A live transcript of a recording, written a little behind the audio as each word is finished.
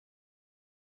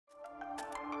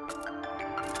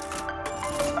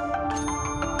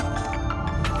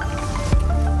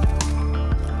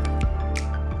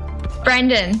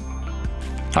Brendan,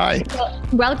 Hi.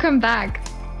 welcome back.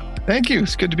 Thank you.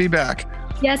 It's good to be back.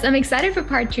 Yes, I'm excited for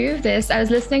part 2 of this. I was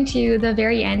listening to the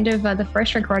very end of the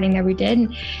first recording that we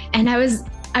did, and I was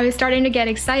starting to get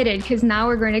excited because now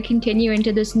we're going to continue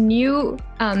into this new,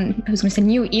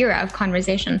 new era of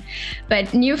conversation,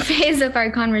 but new phase of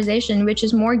our conversation, which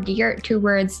is more geared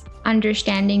towards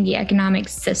understanding the economic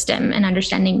system and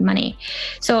understanding money.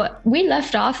 So we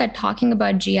left off at talking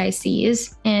about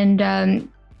GICs, and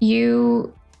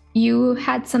you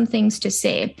had some things to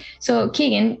say. So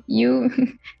Keegan, you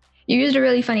used a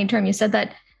really funny term. You said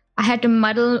that I'm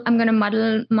going to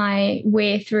muddle my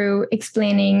way through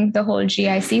explaining the whole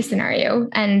GIC scenario.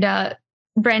 And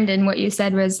Brendan, what you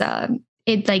said was the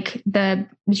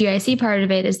GIC part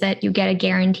of it is that you get a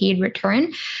guaranteed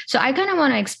return. So I kind of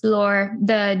want to explore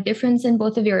the difference in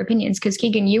both of your opinions, because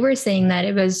Keegan, you were saying that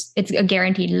it's a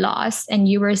guaranteed loss, and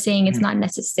you were saying it's not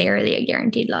necessarily a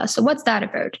guaranteed loss. So what's that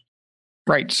about?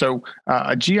 Right. So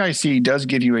a GIC does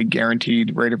give you a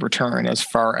guaranteed rate of return as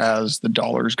far as the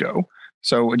dollars go.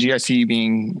 So a GIC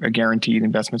being a guaranteed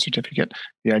investment certificate,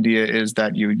 the idea is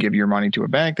that you would give your money to a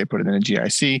bank, they put it in a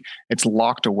GIC, it's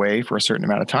locked away for a certain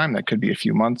amount of time. That could be a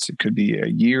few months, it could be a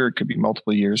year, it could be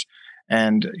multiple years,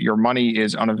 and your money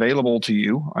is unavailable to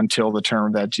you until the term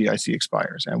of that GIC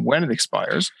expires. And when it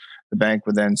expires, the bank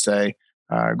would then say,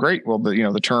 great. Well,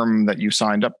 the term that you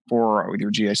signed up for with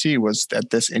your GIC was at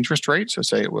this interest rate. So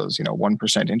say it was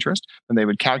 1% interest, and they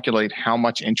would calculate how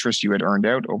much interest you had earned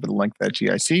out over the length of that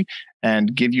GIC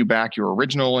and give you back your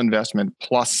original investment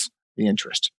plus the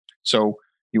interest. So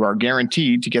you are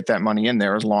guaranteed to get that money in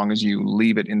there as long as you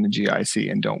leave it in the GIC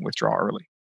and don't withdraw early.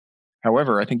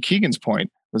 However, I think Keegan's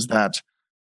point was that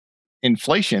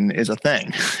inflation is a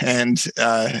thing, and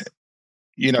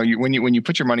when you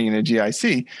put your money in a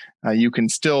GIC, you can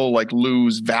still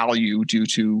lose value due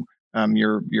to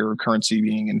your currency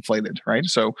being inflated, right?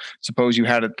 So suppose you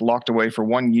had it locked away for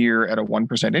 1 year at a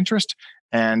 1% interest,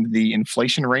 and the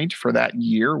inflation rate for that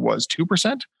year was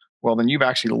 2%. Well, then you've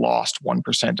actually lost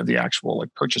 1% of the actual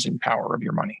purchasing power of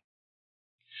your money.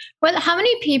 Well, how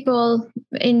many people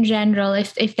in general,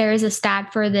 if there is a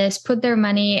stat for this, put their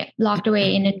money locked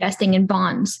away in investing in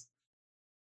bonds?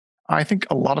 I think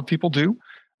a lot of people do.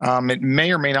 It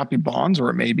may or may not be bonds, or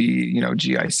it may be,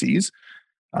 GICs.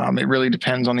 It really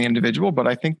depends on the individual. But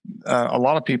I think a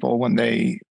lot of people, when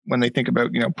they think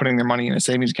about, putting their money in a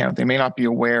savings account, they may not be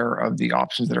aware of the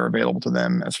options that are available to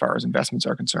them as far as investments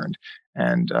are concerned.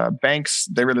 And banks,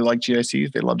 they really like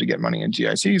GICs. They love to get money in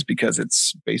GICs because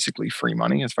it's basically free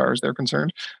money as far as they're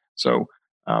concerned. So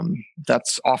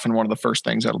that's often one of the first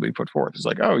things that'll be put forth. It's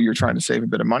oh, you're trying to save a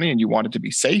bit of money and you want it to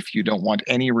be safe. You don't want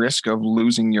any risk of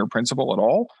losing your principal at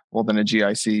all. Well, then a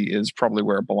GIC is probably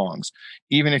where it belongs.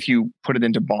 Even if you put it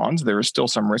into bonds, there is still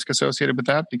some risk associated with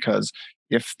that, because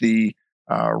if the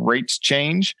rates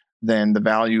change, then the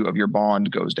value of your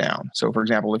bond goes down. So, for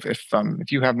example,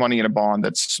 if you have money in a bond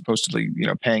that's supposedly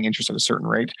paying interest at a certain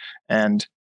rate, and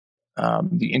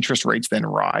the interest rates then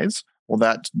rise, well,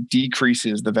 that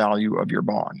decreases the value of your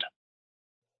bond.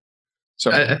 So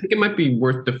I think it might be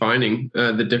worth defining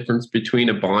the difference between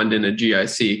a bond and a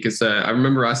GIC, because I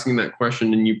remember asking that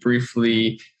question and you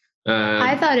briefly.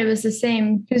 I thought it was the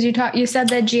same, because you said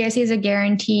that GIC is a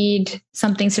guaranteed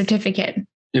something certificate.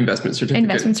 Investment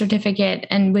certificate,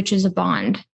 and which is a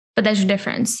bond, but there's a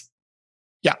difference.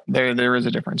 Yeah, there is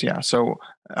a difference. Yeah. So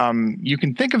you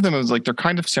can think of them as they're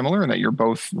kind of similar in that you're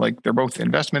both they're both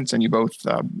investments, and you both,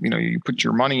 you put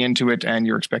your money into it and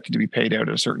you're expected to be paid out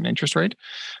at a certain interest rate.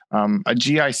 A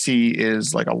GIC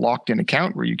is like a locked in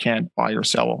account where you can't buy or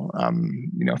sell,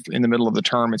 in the middle of the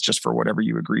term. It's just for whatever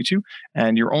you agree to.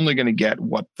 And you're only going to get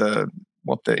what the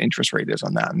interest rate is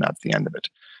on that. And that's the end of it.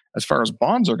 As far as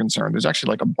bonds are concerned, there's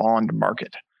actually a bond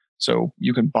market. So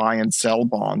you can buy and sell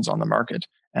bonds on the market,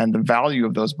 and the value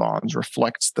of those bonds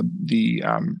reflects the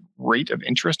rate of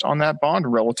interest on that bond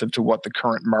relative to what the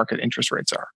current market interest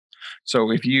rates are.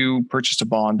 So if you purchased a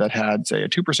bond that had, say, a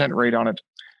 2% rate on it,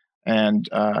 and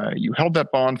you held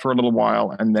that bond for a little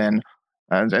while, and then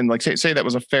say that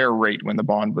was a fair rate when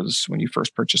you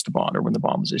first purchased the bond, or when the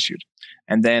bond was issued,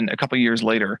 and then a couple of years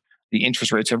later, the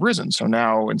interest rates have risen. So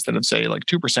now, instead of, say,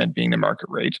 2% being the market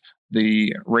rate,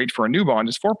 the rate for a new bond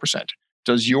is 4%.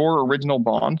 Does your original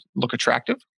bond look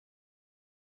attractive?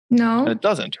 No. It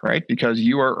doesn't, right? Because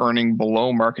you are earning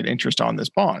below market interest on this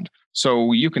bond.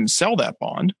 So you can sell that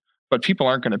bond, but people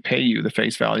aren't going to pay you the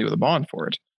face value of the bond for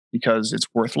it, because it's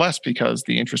worth less because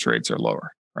the interest rates are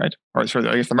lower, right? Or if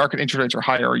the market interest rates are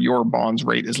higher, your bond's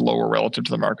rate is lower relative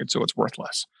to the market, so it's worth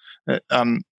less.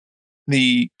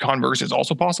 The converse is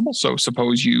also possible. So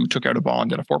suppose you took out a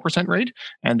bond at a 4% rate,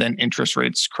 and then interest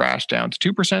rates crashed down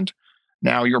to 2%.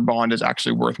 now your bond is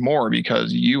actually worth more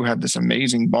because you have this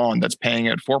amazing bond that's paying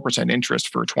at 4% interest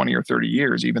for 20 or 30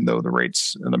 years, even though the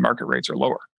market rates are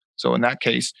lower. So in that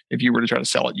case, if you were to try to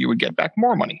sell it, you would get back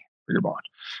more money for your bond.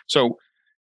 So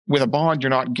with a bond, you're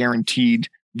not guaranteed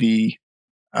to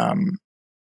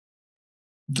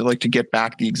get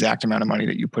back the exact amount of money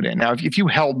that you put in. Now, if you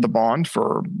held the bond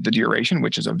for the duration,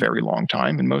 which is a very long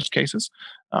time in most cases,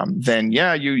 then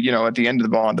yeah, you know, at the end of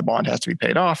the bond has to be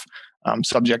paid off,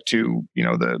 subject to, you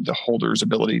know, the holder's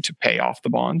ability to pay off the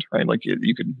bond, right? Like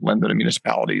you could lend it to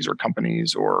municipalities or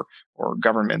companies or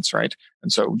governments, right?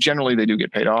 And so generally they do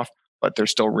get paid off, but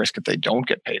there's still risk if they don't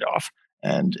get paid off.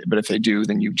 But if they do,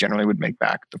 then you generally would make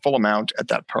back the full amount at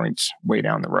that point way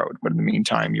down the road. But in the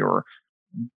meantime, your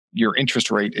interest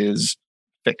rate is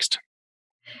fixed.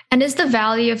 And is the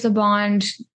value of the bond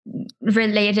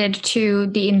related to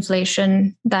the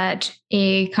inflation that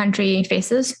a country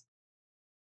faces?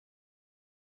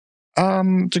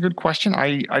 It's a good question.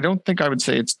 I don't think I would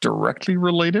say it's directly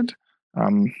related.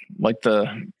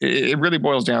 It really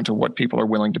boils down to what people are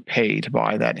willing to pay to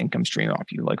buy that income stream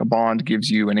off you. Like a bond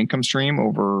gives you an income stream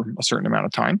over a certain amount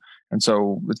of time. And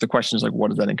so the question is like,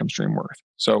 what is that income stream worth?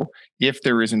 So if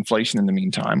there is inflation in the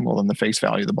meantime, well, then the face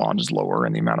value of the bond is lower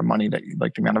and the amount of money the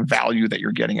amount of value that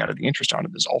you're getting out of the interest on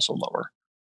it is also lower.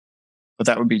 But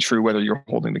that would be true whether you're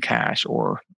holding the cash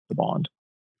or the bond.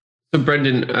 So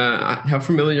Brendan, how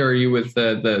familiar are you with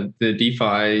the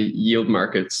DeFi yield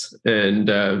markets and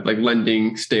like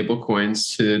lending stable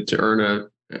coins to earn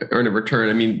a return?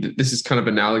 I mean, this is kind of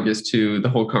analogous to the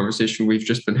whole conversation we've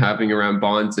just been having around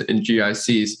bonds and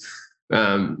GICs.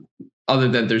 Other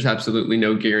than there's absolutely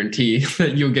no guarantee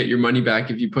that you'll get your money back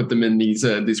if you put them in these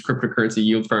cryptocurrency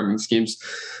yield farming schemes.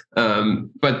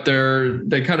 But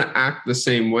they kind of act the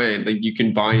same way. Like you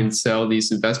can buy and sell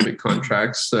these investment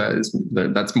contracts.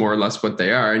 That's more or less what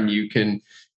they are. And you can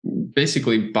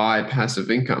basically buy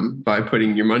passive income by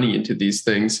putting your money into these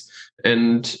things.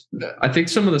 And I think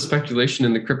some of the speculation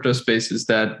in the crypto space is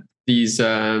that these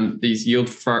yield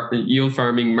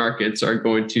farming markets are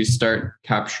going to start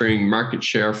capturing market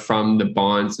share from the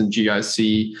bonds and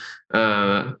GIC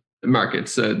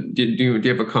markets. Do you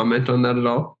have a comment on that at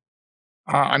all?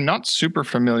 I'm not super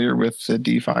familiar with the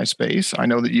DeFi space. I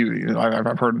know that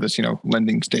I've heard of this, you know,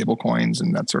 lending stable coins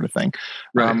and that sort of thing.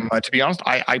 Right. To be honest,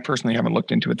 I personally haven't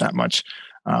looked into it that much.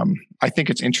 I think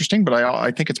it's interesting, but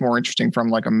I think it's more interesting from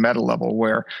like a meta level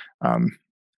where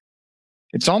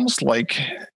it's almost like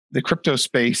the crypto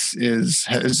space is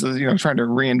you know, trying to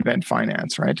reinvent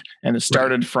finance, right? And it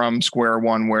started from square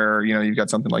one where, you know, you've got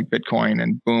something like Bitcoin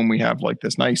and boom, we have like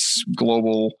this nice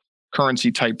global currency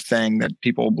type thing that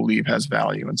people believe has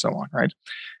value and so on, right?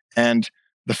 And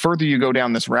the further you go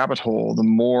down this rabbit hole, the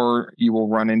more you will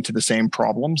run into the same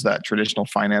problems that traditional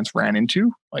finance ran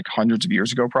into like hundreds of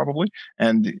years ago, probably.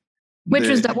 And what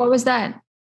was that?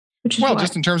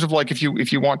 Just in terms of like, if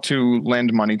you want to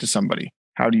lend money to somebody,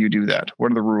 how do you do that? What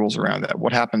are the rules around that?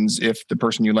 What happens if the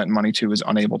person you lent money to is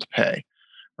unable to pay,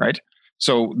 right?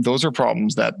 So those are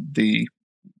problems that the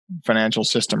financial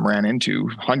system ran into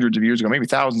hundreds of years ago, maybe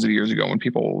thousands of years ago, when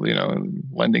people, you know,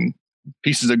 lending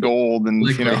pieces of gold and,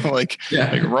 you know, like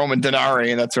Roman denarii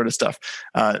and that sort of stuff.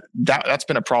 That's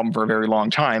been a problem for a very long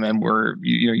time. And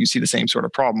you see the same sort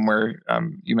of problem where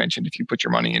you mentioned if you put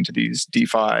your money into these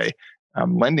DeFi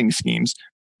lending schemes,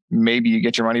 maybe you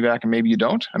get your money back and maybe you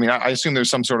don't. I mean, I assume there's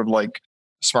some sort of like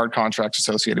smart contracts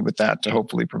associated with that to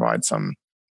hopefully provide some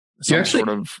sort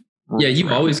of. Yeah, you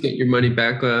always get your money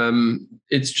back.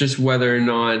 It's just whether or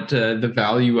not the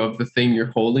value of the thing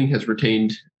you're holding has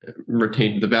retained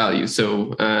the value.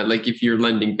 So like if you're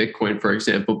lending Bitcoin, for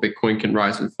example, Bitcoin can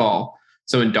rise and fall.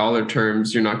 So in dollar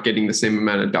terms, you're not getting the same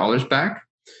amount of dollars back.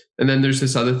 And then there's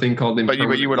this other thing called impermanent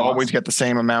loss. But you would always get the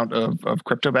same amount of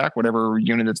crypto back, whatever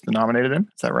unit it's denominated in.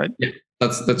 Is that right? Yeah,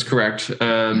 that's correct.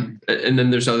 And then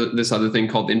there's this other thing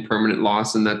called impermanent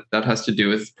loss, and that has to do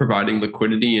with providing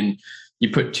liquidity. And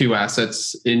you put two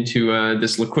assets into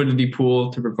this liquidity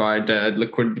pool to provide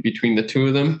liquidity between the two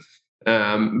of them.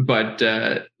 But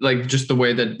like just the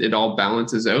way that it all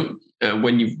balances out,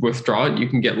 when you withdraw it, you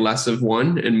can get less of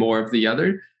one and more of the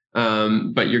other.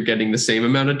 But you're getting the same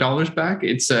amount of dollars back.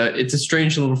 It's a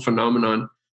strange little phenomenon.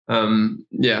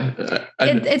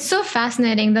 It's so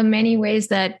fascinating, the many ways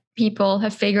that people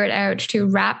have figured out to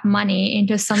wrap money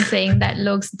into something that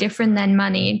looks different than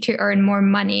money to earn more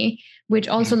money, which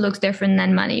also looks different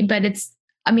than money. But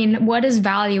what is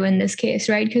value in this case,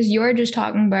 right? Because you're just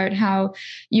talking about how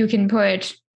you can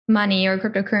put money or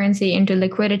cryptocurrency into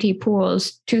liquidity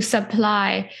pools to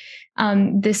supply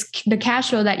the cash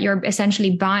flow that you're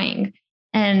essentially buying.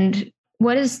 And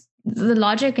what is the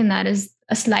logic in that is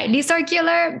a slightly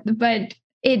circular, but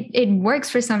it works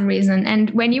for some reason.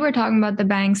 And when you were talking about the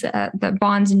banks, the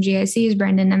bonds and GICs,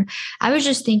 Brendan, I was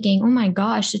just thinking, oh my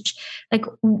gosh, like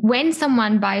when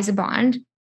someone buys a bond,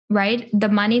 right, the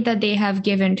money that they have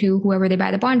given to whoever they buy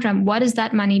the bond from, what is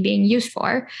that money being used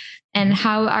for? And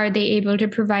how are they able to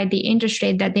provide the interest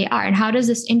rate that they are? And how does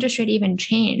this interest rate even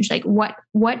change? Like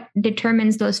what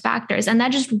determines those factors? And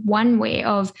that's just one way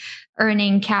of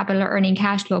earning capital or earning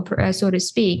cash flow, so to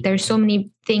speak. There's so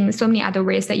many things, so many other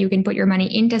ways that you can put your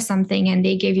money into something and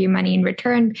they give you money in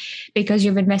return because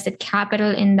you've invested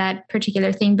capital in that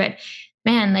particular thing. But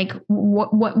man, like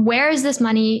where is this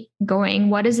money going?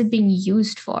 What is it being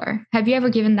used for? Have you ever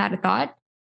given that a thought?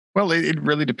 Well, it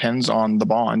really depends on the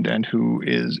bond and who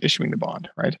is issuing the bond,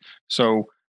 right? So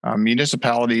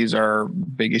municipalities are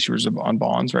big issuers on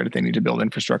bonds, right? If they need to build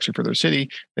infrastructure for their city,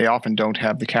 they often don't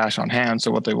have the cash on hand.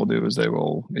 So what they will do is they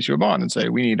will issue a bond and say,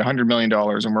 we need $100 million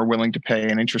and we're willing to pay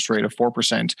an interest rate of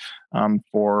 4%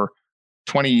 for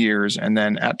 20 years. And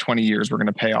then at 20 years, we're going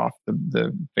to pay off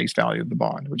the face value of the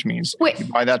bond, which means you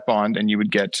buy that bond and you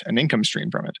would get an income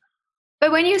stream from it.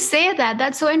 But when you say that,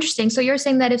 that's so interesting. So you're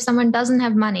saying that if someone doesn't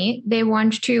have money, they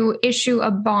want to issue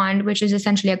a bond, which is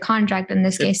essentially a contract in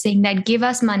this case, saying that give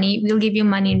us money, we'll give you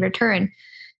money in return.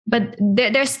 But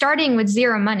they're starting with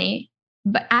zero money,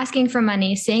 but asking for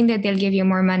money, saying that they'll give you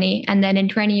more money. And then in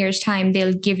 20 years' time,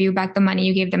 they'll give you back the money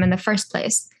you gave them in the first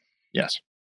place. Yes.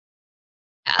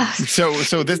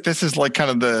 So this is like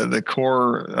kind of the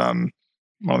core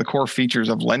one of the core features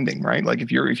of lending, right? Like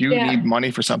if you need money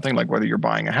for something, like whether you're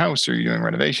buying a house or you're doing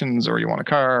renovations or you want a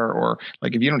car, or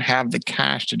like if you don't have the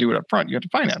cash to do it up front, you have to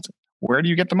finance it. Where do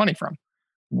you get the money from?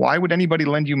 Why would anybody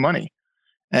lend you money?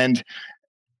 And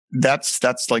that's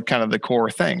like kind of the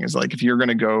core thing is like if you're going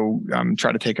to go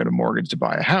try to take out a mortgage to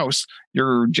buy a house,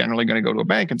 you're generally going to go to a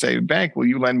bank and say, bank, will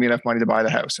you lend me enough money to buy the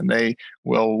house? And they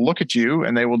will look at you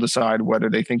and they will decide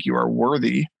whether they think you are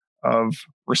worthy of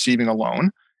receiving a loan.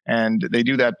 And they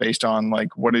do that based on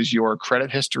like, what is your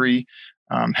credit history?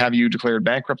 Have you declared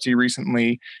bankruptcy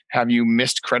recently? Have you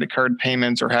missed credit card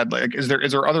payments or had like, is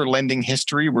there other lending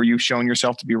history where you've shown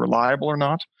yourself to be reliable or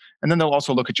not? And then they'll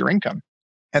also look at your income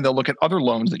and they'll look at other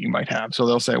loans that you might have. So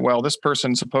they'll say, well, this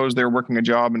person, suppose they're working a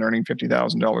job and earning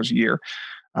 $50,000 a year.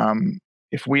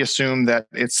 If we assume that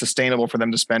it's sustainable for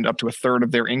them to spend up to a third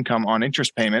of their income on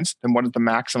interest payments, then what is the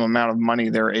maximum amount of money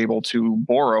they're able to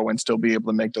borrow and still be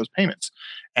able to make those payments?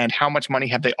 And how much money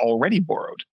have they already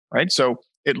borrowed, right? So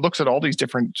it looks at all these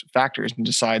different factors and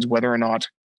decides whether or not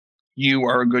you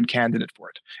are a good candidate for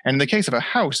it. And in the case of a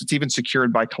house, it's even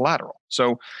secured by collateral.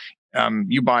 So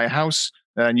you buy a house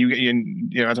and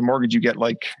you as a mortgage, you get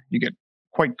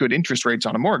quite good interest rates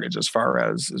on a mortgage as far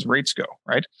as rates go,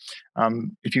 right?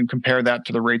 If you compare that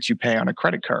to the rates you pay on a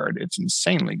credit card, it's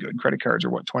insanely good. Credit cards are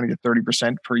 20 to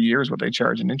 30% per year is what they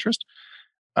charge in interest.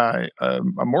 A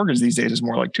mortgage these days is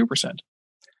more like 2%.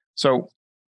 So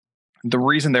the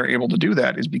reason they're able to do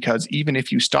that is because even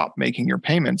if you stop making your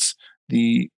payments,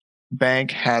 the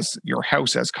bank has your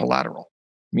house as collateral,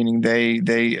 meaning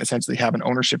they essentially have an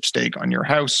ownership stake on your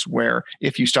house where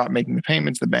if you stop making the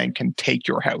payments, the bank can take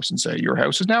your house and say, your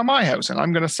house is now my house and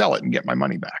I'm going to sell it and get my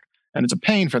money back. And it's a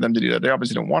pain for them to do that. They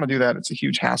obviously don't want to do that. It's a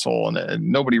huge hassle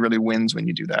and nobody really wins when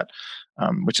you do that,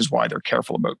 which is why they're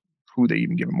careful about who they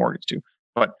even give a mortgage to.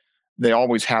 But they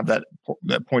always have that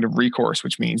point of recourse,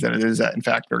 which means that it is, in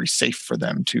fact, very safe for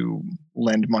them to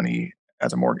lend money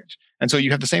as a mortgage. And so you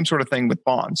have the same sort of thing with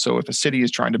bonds. So if a city is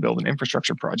trying to build an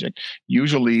infrastructure project,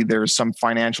 usually there's some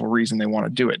financial reason they want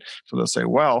to do it. So they'll say,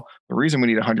 well, the reason we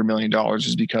need $100 million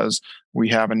is because we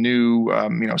have a new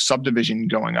subdivision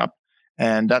going up.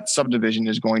 And that subdivision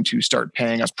is going to start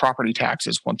paying us property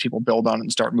taxes when people build on it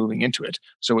and start moving into it.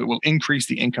 So it will increase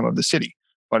the income of the city.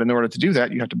 But in order to do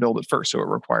that, you have to build it first. So it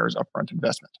requires upfront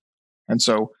investment. And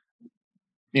so,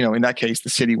 in that case, the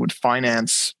city would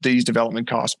finance these development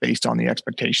costs based on the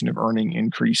expectation of earning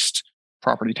increased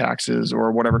property taxes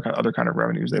or whatever other kind of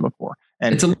revenues they look for.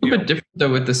 And it's a little bit different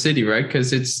though with the city, right?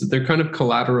 Because they're kind of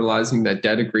collateralizing that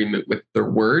debt agreement with their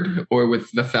word or with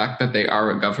the fact that they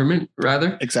are a government,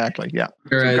 rather. Exactly, yeah.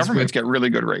 Whereas so governments get really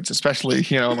good rates, especially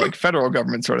like federal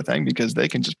government sort of thing, because they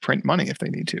can just print money if they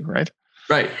need to, right?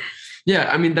 Right.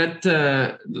 Yeah, I mean that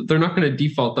they're not going to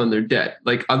default on their debt.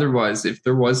 Like otherwise, if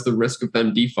there was the risk of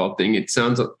them defaulting, it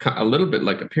sounds a little bit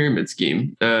like a pyramid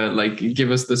scheme. Like give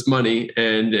us this money,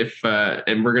 and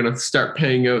and we're going to start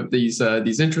paying out these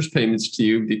interest payments to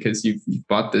you because you've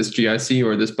bought this GIC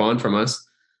or this bond from us,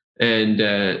 and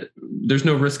there's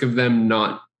no risk of them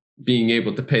not being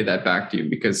able to pay that back to you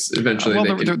because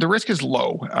eventually the risk is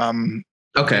low.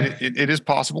 Okay. It is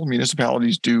possible.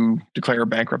 Municipalities do declare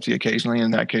bankruptcy occasionally.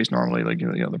 In that case, normally, like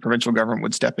the provincial government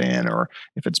would step in, or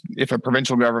if a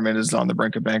provincial government is on the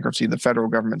brink of bankruptcy, the federal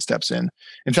government steps in.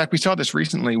 In fact, we saw this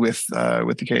recently with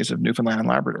the case of Newfoundland and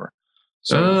Labrador.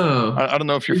 So I don't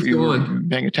know if you were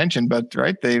paying attention, but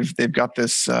right, they've got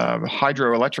this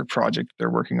hydroelectric project they're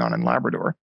working on in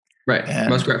Labrador. Right, and,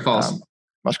 Muskrat Falls.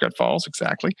 Muskrat Falls,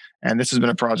 exactly. And this has been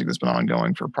a project that's been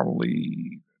ongoing for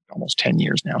probably almost 10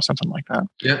 years now, something like that.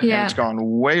 Yeah. And it's gone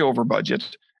way over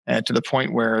budget, and to the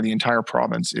point where the entire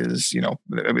province is,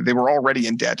 they were already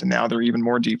in debt, and now they're even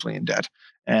more deeply in debt.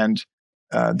 And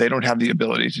they don't have the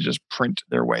ability to just print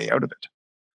their way out of it.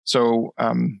 So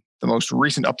the most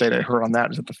recent update I heard on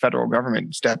that is that the federal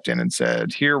government stepped in and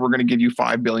said, here, we're going to give you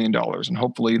 $5 billion. And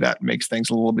hopefully that makes things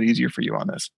a little bit easier for you on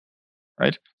this.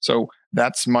 Right. So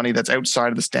that's money that's outside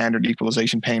of the standard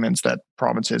equalization payments that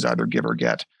provinces either give or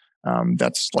get.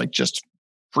 That's like just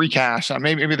free cash.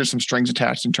 Maybe there's some strings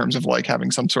attached in terms of like having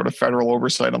some sort of federal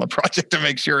oversight on the project to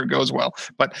make sure it goes well.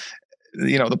 But,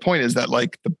 the point is that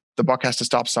like the buck has to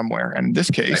stop somewhere. And in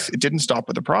this case, it didn't stop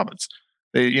with the province.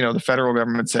 The federal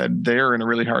government said they're in a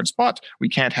really hard spot. We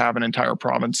can't have an entire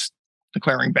province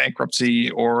declaring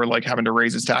bankruptcy or like having to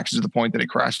raise its taxes to the point that it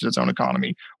crashes its own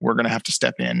economy. We're going to have to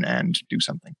step in and do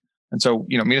something. And so,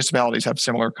 municipalities have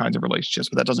similar kinds of relationships,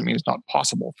 but that doesn't mean it's not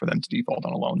possible for them to default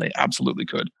on a loan. They absolutely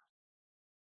could.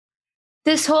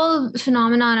 This whole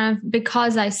phenomenon of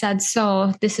because I said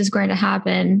so, this is going to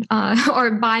happen,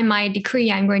 or by my decree,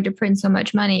 I'm going to print so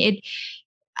much money.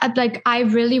 I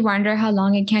really wonder how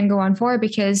long it can go on for,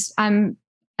 because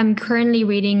I'm currently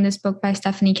reading this book by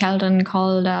Stephanie Kelton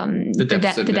called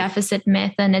The Deficit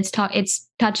Myth, and it's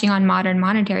touching on modern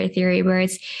monetary theory, where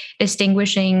it's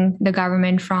distinguishing the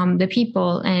government from the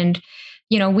people. And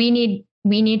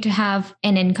we need to have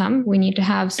an income. We need to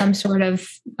have some sort of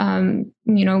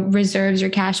reserves or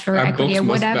cash flow, equity or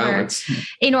whatever,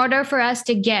 in order for us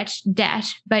to get debt.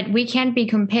 But we can't be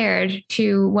compared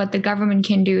to what the government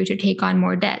can do to take on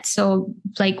more debt. So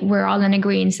like we're all in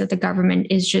agreement that the government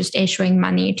is just issuing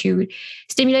money to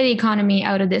stimulate the economy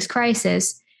out of this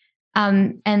crisis.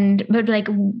 But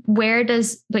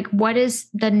what is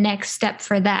the next step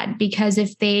for that? Because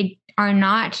if they are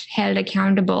not held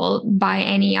accountable by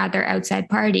any other outside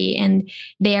party, and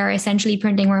they are essentially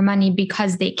printing more money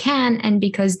because they can and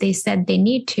because they said they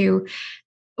need to,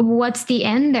 what's the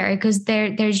end there? Because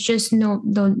there's just no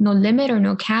limit or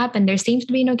no cap, and there seems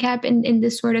to be no cap in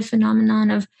this sort of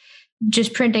phenomenon of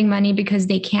just printing money because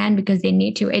they can, because they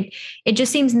need to. It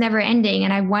just seems never ending.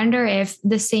 And I wonder if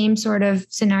the same sort of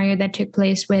scenario that took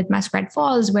place with Muskrat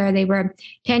Falls, where they were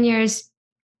 10 years,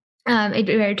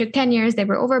 it took 10 years, they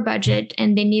were over budget,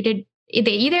 and they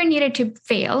either needed to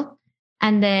fail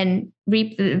and then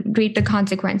reap the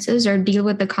consequences or deal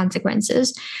with the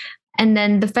consequences. And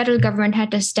then the federal government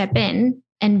had to step in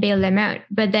and bail them out.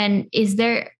 But then is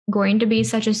there going to be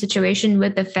such a situation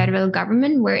with the federal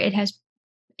government where it has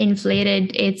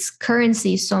inflated its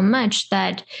currency so much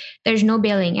that there's no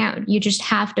bailing out? You just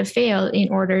have to fail in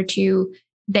order to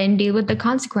then deal with the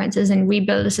consequences and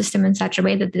rebuild the system in such a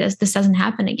way that this doesn't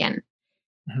happen again.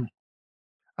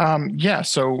 Mm-hmm.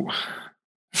 So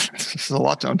there's a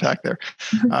lot to unpack there.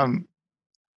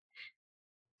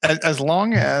 As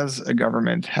long as a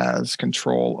government has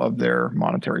control of their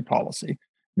monetary policy,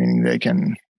 meaning they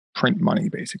can print money,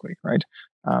 basically, right?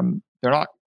 They're not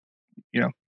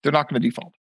going to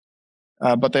default.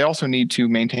 But they also need to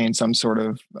maintain some sort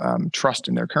of trust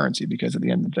in their currency, because at the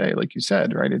end of the day, like you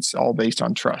said, right, it's all based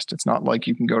on trust. It's not like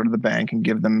you can go to the bank and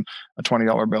give them a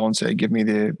 $20 bill and say, give me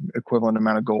the equivalent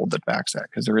amount of gold that backs that,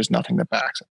 because there is nothing that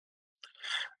backs it.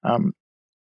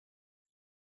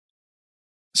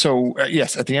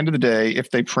 Yes, at the end of the day,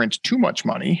 if they print too much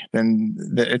money, then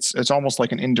it's almost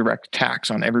like an indirect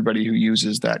tax on everybody who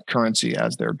uses that currency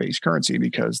as their base currency,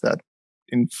 because that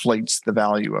inflates the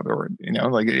value of it,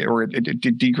 or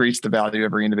it decreases the value of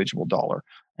every individual dollar,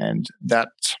 and that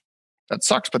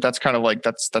sucks. But that's kind of like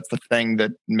that's the thing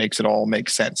that makes it all make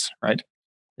sense, right?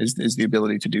 Is the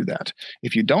ability to do that.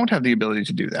 If you don't have the ability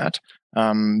to do that,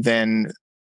 then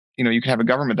you can have a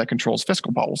government that controls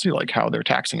fiscal policy, like how they're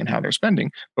taxing and how they're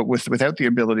spending, but without the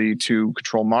ability to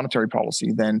control monetary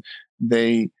policy, then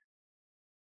they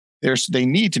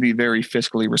need to be very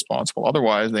fiscally responsible.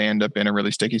 Otherwise, they end up in a really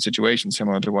sticky situation,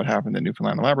 similar to what happened in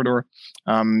Newfoundland and Labrador.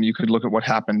 You could look at what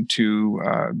happened to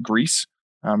Greece.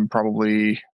 That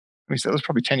was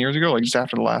probably 10 years ago, like just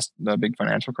after the big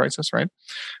financial crisis, right?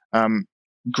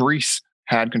 Greece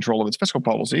had control of its fiscal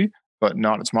policy, but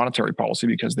not its monetary policy,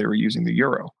 because they were using the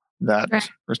euro. That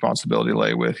responsibility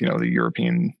lay with the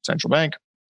European Central Bank,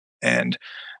 and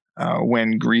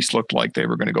when Greece looked like they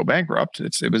were going to go bankrupt.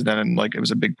 It was then like it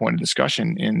was a big point of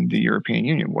discussion in the European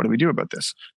Union. What do we do about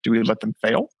this? Do we let them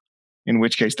fail? In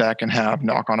which case that can have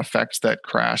knock-on effects that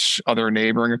crash other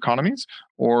neighboring economies,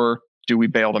 or do we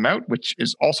bail them out, which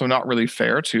is also not really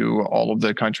fair to all of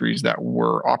the countries that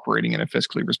were operating in a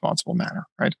fiscally responsible manner,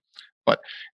 right? But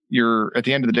at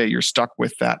the end of the day, you're stuck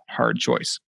with that hard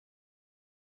choice.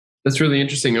 That's really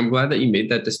interesting. I'm glad that you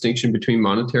made that distinction between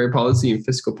monetary policy and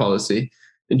fiscal policy.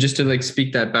 And just to like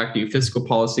speak that back to you, fiscal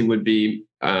policy would be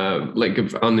like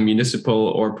on the municipal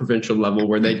or provincial level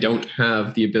where they don't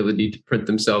have the ability to print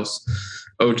themselves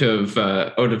out of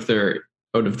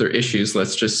their issues,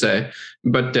 let's just say.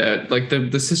 But like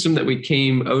the system that we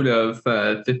came out of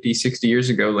 50, 60 years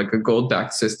ago, like a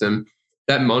gold-backed system,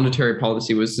 that monetary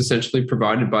policy was essentially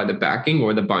provided by the backing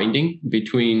or the binding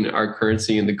between our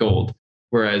currency and the gold.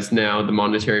 Whereas now the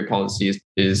monetary policy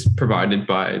is provided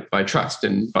by trust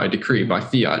and by decree, by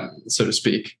fiat, so to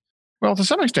speak. Well, to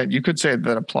some extent, you could say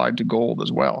that applied to gold as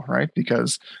well, right?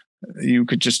 Because you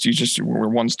were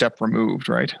one step removed,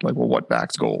 right? Like, well, what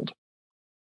backs gold?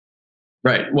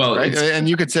 Right. Well, right? And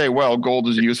you could say, well, gold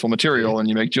is a useful material and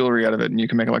you make jewelry out of it and you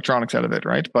can make electronics out of it,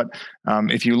 right? But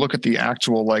if you look at the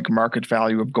actual like market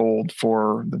value of gold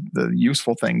for the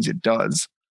useful things it does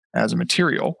as a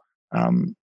material,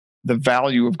 the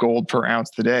value of gold per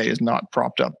ounce today is not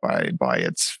propped up by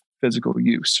its physical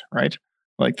use, right?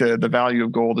 Like the value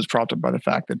of gold is propped up by the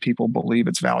fact that people believe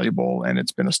it's valuable and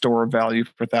it's been a store of value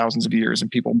for thousands of years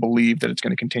and people believe that it's going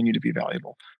to continue to be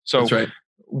valuable. So that's right.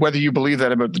 Whether you believe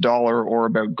that about the dollar or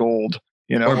about gold,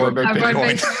 or about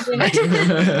Bitcoin,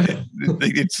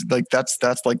 it's like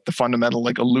that's like the fundamental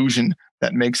like illusion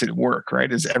that makes it work, right?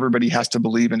 Is everybody has to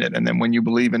believe in it, and then when you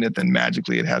believe in it, then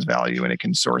magically it has value and it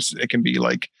can be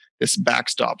like this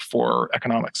backstop for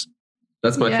economics.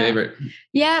 That's my favorite.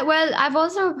 Yeah, well, I've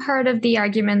also heard of the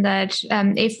argument that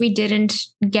if we didn't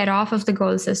get off of the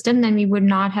gold system, then we would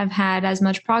not have had as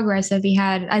much progress as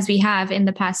we have in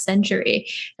the past century.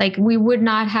 Like we would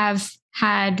not have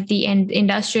had the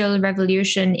industrial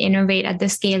revolution innovate at the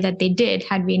scale that they did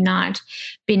had we not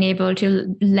been able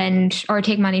to lend or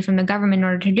take money from the government in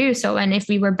order to do so. And if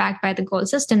we were backed by the gold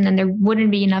system, then there wouldn't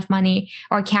be enough money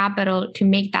or capital to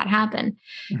make that happen.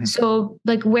 Mm-hmm. So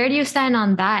like, where do you stand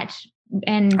on that?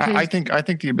 And I think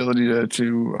the ability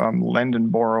to lend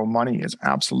and borrow money is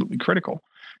absolutely critical.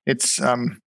 It's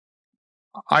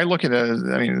I look at it as,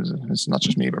 I mean, it's not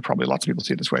just me, but probably lots of people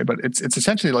see it this way, but it's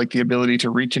essentially like the ability to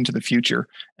reach into the future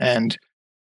and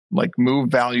like move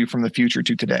value from the future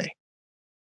to today.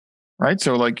 Right?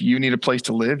 So like you need a place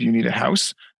to live, you need a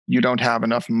house. You don't have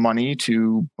enough money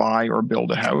to buy or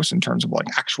build a house in terms of like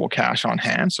actual cash on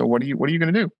hand. So what are you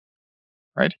going to do?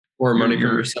 Right? Or money from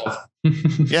yourself.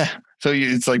 Yeah. So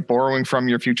it's like borrowing from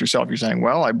your future self. You're saying,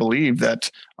 well, I believe that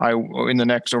over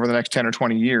the next 10 or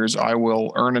 20 years, I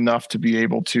will earn enough to be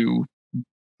able to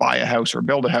buy a house or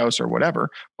build a house or whatever,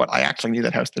 but I actually need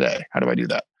that house today. How do I do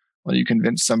that? Well, you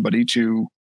convince somebody to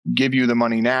give you the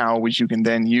money now, which you can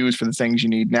then use for the things you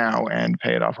need now and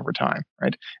pay it off over time,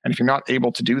 right? And if you're not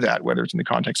able to do that, whether it's in the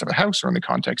context of a house or in the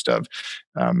context of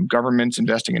governments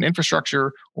investing in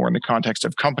infrastructure or in the context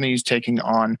of companies taking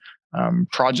on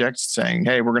projects saying,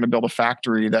 hey, we're going to build a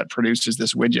factory that produces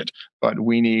this widget, but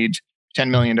we need $10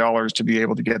 million to be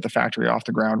able to get the factory off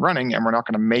the ground running, and we're not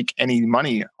going to make any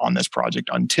money on this project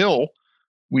until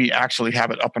we actually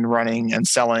have it up and running and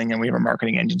selling, and we have a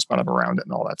marketing engine spun up around it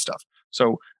and all that stuff.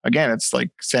 So again, it's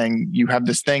like saying you have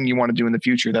this thing you want to do in the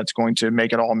future that's going to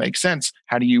make it all make sense.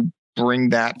 How do you bring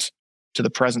that to the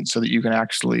present so that you can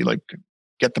actually like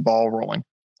get the ball rolling?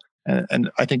 And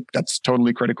I think that's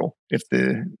totally critical.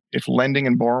 If lending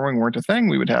and borrowing weren't a thing,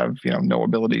 we would have no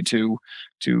ability to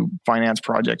finance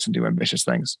projects and do ambitious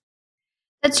things.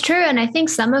 That's true. And I think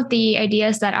some of the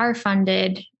ideas that are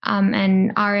funded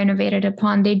and are innovated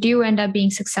upon, they do end up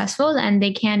being successful and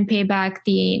they can pay back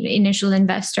the initial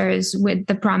investors with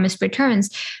the promised returns.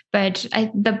 But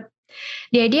the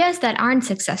ideas that aren't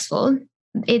successful,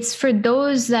 it's for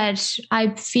those that I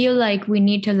feel like we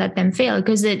need to let them fail,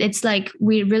 because it's like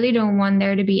we really don't want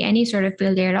there to be any sort of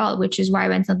failure at all, which is why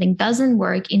when something doesn't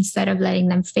work, instead of letting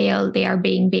them fail, they are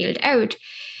being bailed out.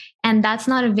 And that's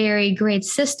not a very great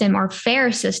system or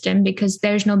fair system, because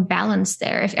there's no balance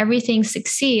there. If everything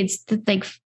succeeds, like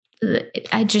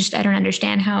I don't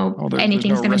understand how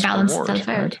anything's going to balance itself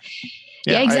out. Right?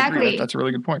 Yeah, exactly. That's a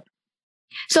really good point.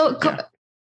 So,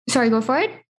 sorry, go for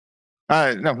it.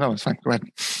 No, it's fine. Go ahead.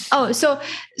 Oh, so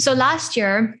last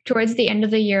year, towards the end of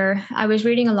the year, I was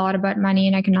reading a lot about money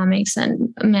and economics,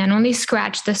 and man, only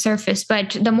scratched the surface.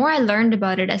 But the more I learned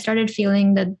about it, I started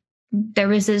feeling that there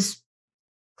was this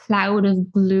cloud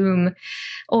of gloom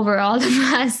over all of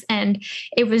us, and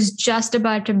it was just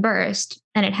about to burst,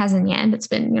 and it hasn't yet. It's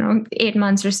been 8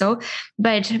 months or so,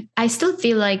 but I still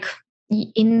feel like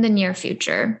in the near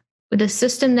future, with the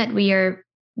system that we are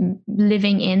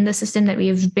living in, the system that we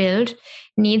have built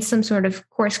needs some sort of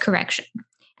course correction,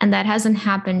 and that hasn't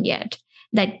happened yet.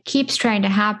 That keeps trying to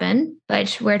happen,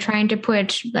 but we're trying to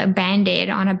put a Band-Aid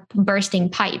on a bursting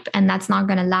pipe, and that's not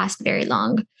going to last very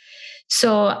long.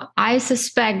 So I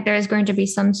suspect there's going to be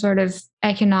some sort of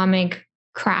economic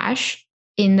crash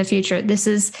in the future. This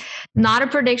is not a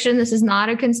prediction. This is not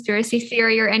a conspiracy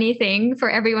theory or anything for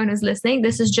everyone who's listening.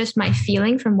 This is just my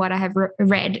feeling from what I have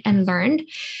read and learned.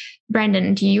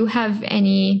 Brendan, do you have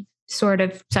any sort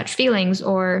of such feelings,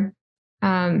 or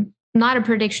not a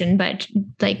prediction, but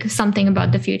like something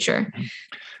about the future?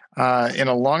 In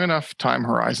a long enough time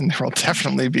horizon, there will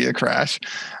definitely be a crash.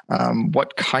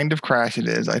 What kind of crash it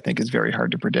is, I think, is very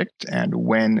hard to predict, and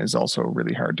when is also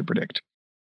really hard to predict.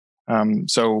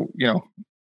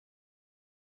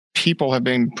 People have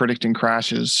been predicting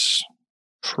crashes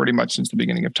pretty much since the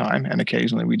beginning of time, and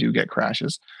occasionally we do get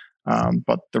crashes.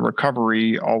 But the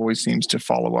recovery always seems to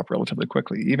follow up relatively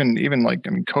quickly. Even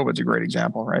COVID's a great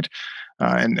example, right?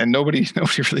 And nobody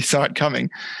really saw it coming,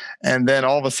 and then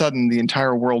all of a sudden the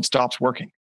entire world stops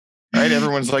working. Right?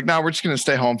 Everyone's like, "No, we're just going to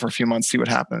stay home for a few months, see what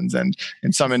happens." And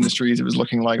in some industries, it was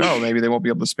looking like, "Oh, maybe they won't be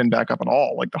able to spin back up at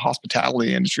all." Like the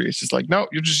hospitality industry, it's just like, "No,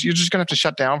 you're just going to have to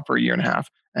shut down for a year and a half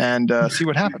and see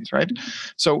what happens." Right?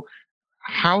 So,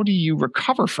 how do you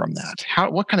recover from that?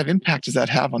 What kind of impact does that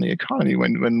have on the economy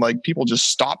when like people just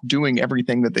stop doing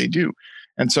everything that they do?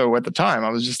 And so at the time I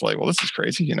was just like, well, this is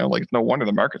crazy, like no wonder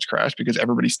the markets crashed, because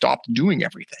everybody stopped doing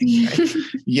everything. Right?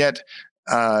 Yet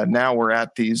now we're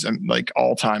at these like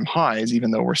all-time highs,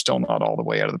 even though we're still not all the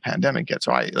way out of the pandemic yet.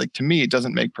 So to me, it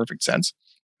doesn't make perfect sense.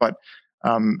 But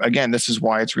again, this is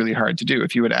why it's really hard to do.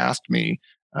 If you had asked me,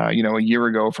 a year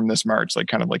ago from this March, like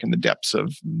kind of like in the depths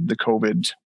of the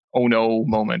COVID oh no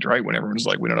moment, right? When everyone's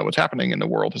like, we don't know what's happening and the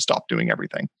world has stopped doing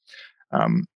everything.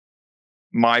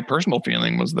 My personal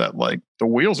feeling was that like the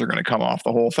wheels are going to come off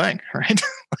the whole thing, right?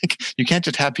 Like you can't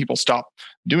just have people stop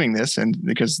doing this, and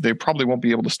because they probably won't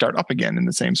be able to start up again in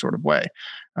the same sort of way.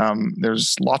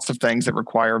 There's lots of things that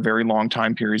require very long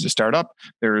time periods to start up.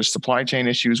 There's supply chain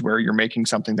issues where you're making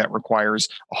something that requires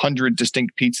 100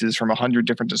 distinct pizzas from 100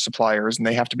 different suppliers, and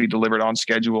they have to be delivered on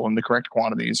schedule in the correct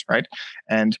quantities, right?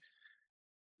 And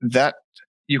that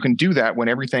you can do that when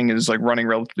everything is like running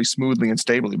relatively smoothly and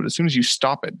stably, but as soon as you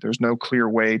stop it, there's no clear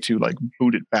way to like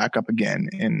boot it back up again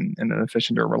in an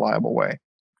efficient or reliable way.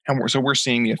 And we're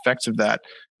seeing the effects of that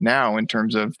now in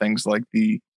terms of things like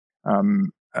the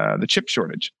chip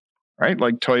shortage, right?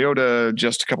 Like Toyota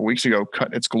just a couple of weeks ago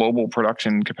cut its global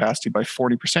production capacity by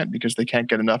 40% because they can't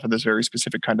get enough of this very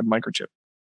specific kind of microchip.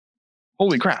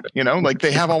 Holy crap, like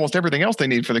they have almost everything else they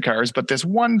need for the cars, but this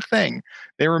one thing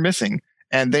they were missing,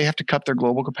 and they have to cut their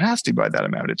global capacity by that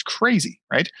amount. It's crazy,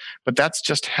 right? But that's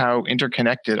just how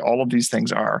interconnected all of these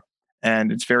things are.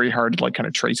 And it's very hard to like kind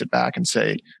of trace it back and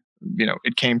say,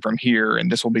 it came from here and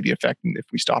this will be the effect if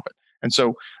we stop it. And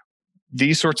so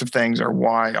these sorts of things are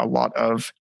why a lot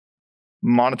of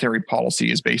monetary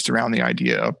policy is based around the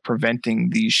idea of preventing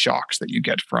these shocks that you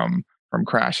get from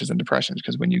crashes and depressions.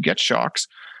 Because when you get shocks,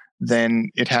 then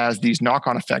it has these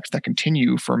knock-on effects that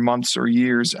continue for months or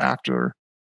years after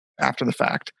the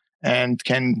fact, and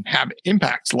can have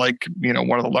impacts like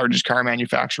one of the largest car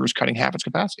manufacturers cutting half its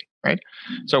capacity, right?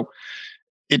 So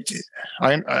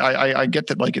I get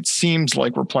that, like it seems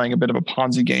like we're playing a bit of a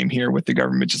Ponzi game here with the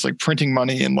government just like printing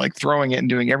money and like throwing it and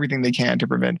doing everything they can to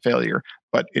prevent failure,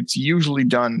 but it's usually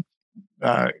done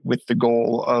with the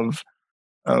goal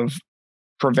of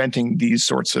preventing these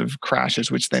sorts of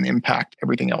crashes, which then impact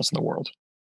everything else in the world.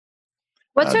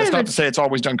 That's not to say it's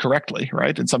always done correctly,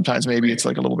 right? And sometimes maybe it's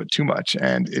like a little bit too much,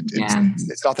 and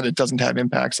it's not that it doesn't have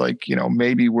impacts. Like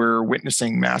maybe we're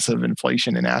witnessing massive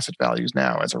inflation in asset values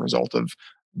now as a result of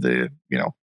the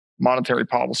monetary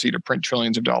policy to print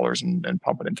trillions of dollars and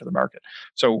pump it into the market.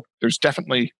 So there's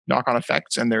definitely knock-on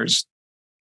effects, and there's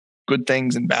good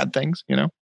things and bad things.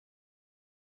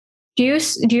 Do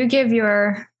you give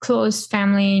your close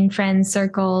family and friends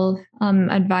circle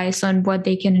advice on what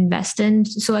they can invest in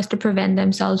so as to prevent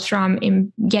themselves from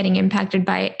getting impacted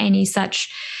by any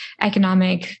such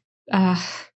economic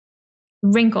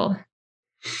wrinkle?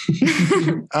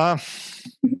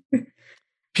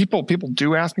 People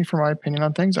do ask me for my opinion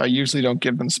on things. I usually don't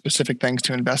give them specific things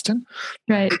to invest in.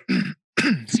 Right.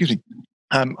 Excuse me.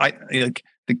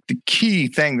 The key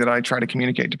thing that I try to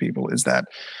communicate to people is that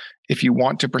if you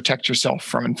want to protect yourself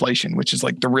from inflation, which is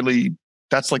like the really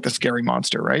that's like the scary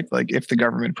monster, right? Like if the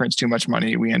government prints too much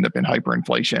money, we end up in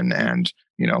hyperinflation and,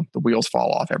 the wheels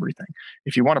fall off everything.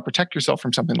 If you want to protect yourself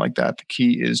from something like that, the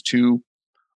key is to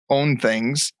own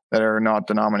things that are not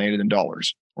denominated in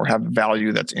dollars or have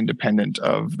value that's independent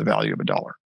of the value of a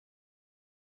dollar.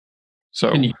 So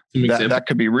that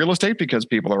could be real estate, because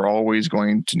people are always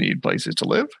going to need places to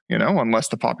live, unless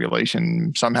the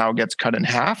population somehow gets cut in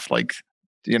half. Like,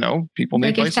 people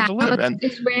need places to live. And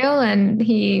Israel and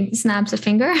he snaps a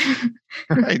finger.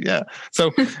 Right. Yeah.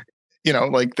 So,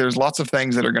 like there's lots of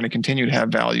things that are going to continue to have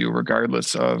value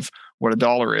regardless of what a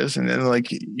dollar is. And then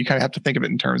like you kind of have to think of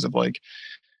it in terms of like,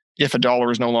 if a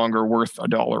dollar is no longer worth a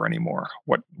dollar anymore,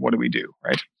 what do we do?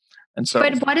 Right. And so,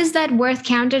 but what is that worth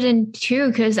counted into?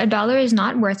 Because a dollar is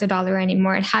not worth a dollar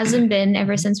anymore. It hasn't been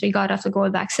ever since we got off the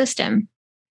gold back system.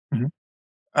 Mm-hmm.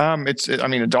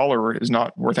 A dollar is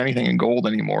not worth anything in gold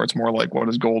anymore. It's more like, what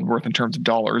is gold worth in terms of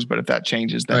dollars? But if that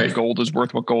changes, then gold is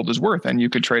worth what gold is worth. And you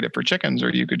could trade it for chickens, or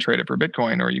you could trade it for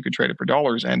Bitcoin, or you could trade it for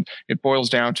dollars. And it boils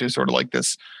down to sort of like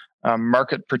this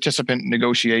market participant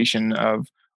negotiation of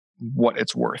what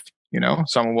it's worth.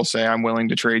 Someone will say, I'm willing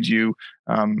to trade you,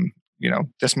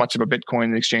 this much of a Bitcoin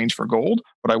in exchange for gold,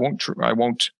 but I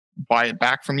won't buy it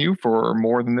back from you for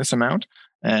more than this amount.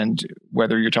 And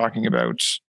whether you're talking about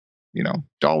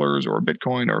dollars or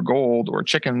Bitcoin or gold or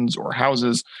chickens or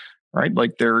houses, right?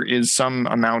 Like there is some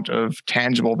amount of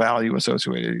tangible value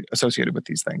associated with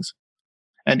these things.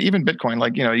 And even Bitcoin,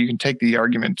 like, you can take the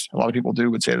argument, a lot of people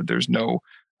would say that there's no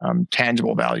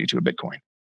tangible value to a Bitcoin,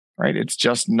 right? It's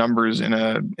just numbers in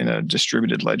a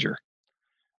distributed ledger.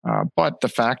 But the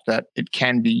fact that it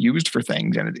can be used for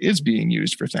things, and it is being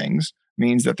used for things,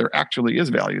 means that there actually is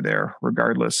value there,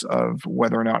 regardless of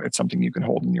whether or not it's something you can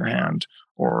hold in your hand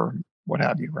or what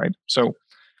have you, right? So,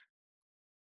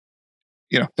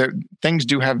 things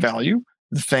do have value.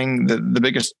 The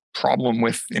biggest problem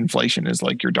with inflation is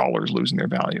like your dollars losing their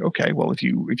value. Okay, well, if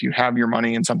you have your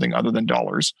money in something other than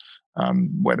dollars,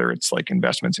 whether it's like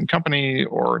investments in company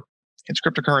or it's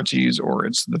cryptocurrencies, or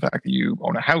it's the fact that you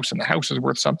own a house and the house is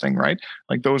worth something, right?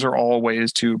 Like those are all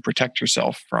ways to protect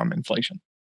yourself from inflation.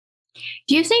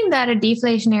 Do you think that a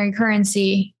deflationary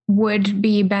currency would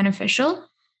be beneficial?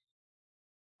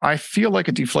 I feel like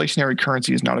a deflationary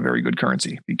currency is not a very good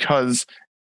currency because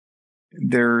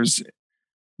there's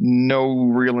no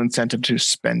real incentive to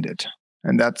spend it.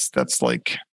 And that's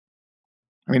like,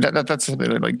 that's something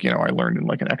that, like, I learned in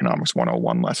like an economics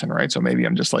 101 lesson, right? So maybe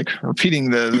I'm just like repeating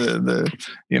the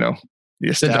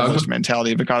established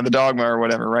mentality of the dogma or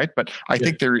whatever, right? But I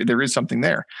think there is something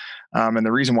there. And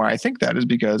the reason why I think that is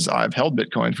because I've held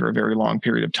Bitcoin for a very long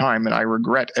period of time, and I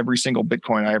regret every single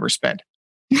Bitcoin I ever spent.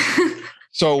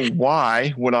 So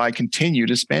why would I continue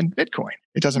to spend Bitcoin?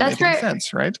 It doesn't make any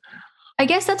sense, right? I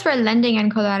guess that's where lending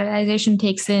and collateralization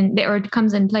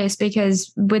comes in place,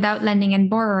 because without lending and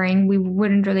borrowing, we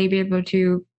wouldn't really be able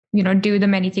to, do the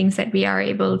many things that we are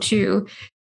able to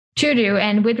do.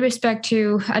 And with respect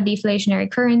to a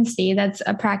deflationary currency, that's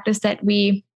a practice that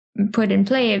we put in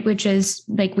play, which is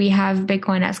like we have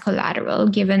Bitcoin as collateral,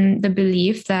 given the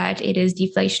belief that it is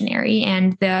deflationary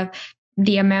and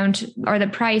the amount or the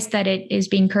price that it is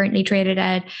being currently traded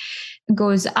at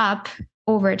goes up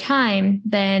over time.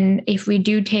 Then if we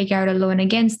do take out a loan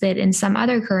against it in some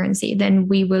other currency, then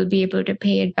we will be able to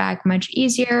pay it back much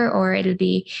easier, or it'll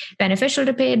be beneficial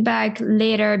to pay it back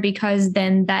later, because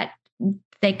then that,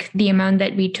 like, the amount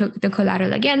that we took the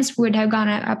collateral against would have gone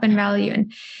up in value,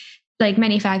 and like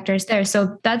many factors there.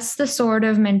 So that's the sort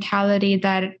of mentality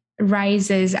that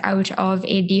rises out of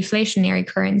a deflationary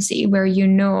currency, where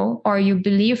or you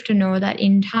believe to know that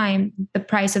in time the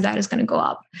price of that is going to go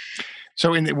up.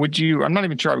 So I'm not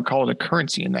even sure I would call it a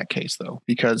currency in that case, though,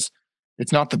 because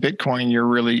it's not the Bitcoin you're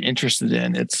really interested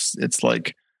in. It's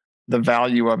like the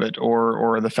value of it,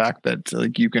 or the fact that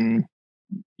like you can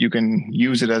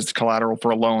use it as collateral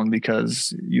for a loan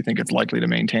because you think it's likely to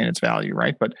maintain its value,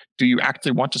 right? But do you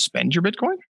actually want to spend your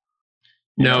Bitcoin?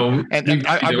 No, and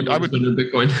I would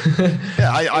Bitcoin.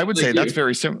 Yeah, I would say that's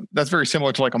very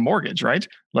similar to like a mortgage, right?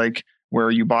 Like where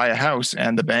you buy a house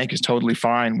and the bank is totally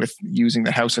fine with using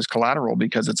the house as collateral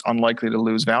because it's unlikely to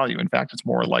lose value. In fact, it's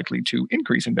more likely to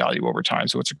increase in value over time.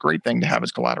 So it's a great thing to have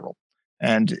as collateral.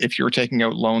 And if you're taking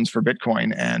out loans for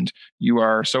Bitcoin and you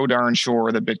are so darn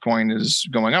sure that Bitcoin is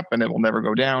going up and it will never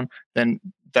go down, then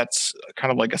that's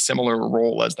kind of like a similar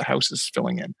role as the house is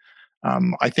filling in.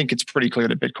 I think it's pretty clear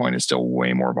that Bitcoin is still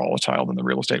way more volatile than the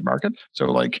real estate market. So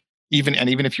like even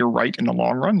if you're right in the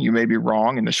long run, you may be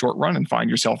wrong in the short run and find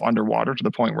yourself underwater to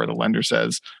the point where the lender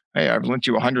says, "Hey, I've lent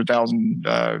you 100,000,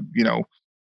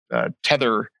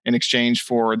 tether in exchange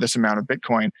for this amount of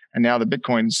Bitcoin, and now the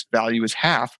Bitcoin's value is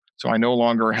half. So I no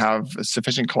longer have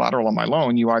sufficient collateral on my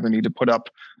loan. You either need to put up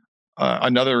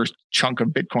another chunk of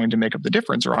Bitcoin to make up the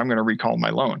difference, or I'm going to recall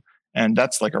my loan. And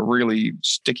that's like a really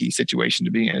sticky situation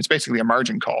to be in. It's basically a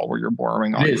margin call where you're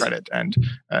borrowing on credit, and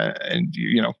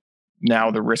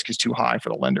now the risk is too high for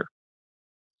the lender.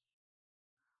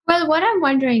 Well, what I'm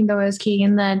wondering though is,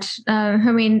 Keegan, that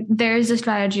there's a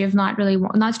strategy of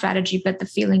not strategy, but the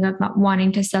feeling of not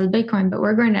wanting to sell Bitcoin. But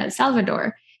we're going to El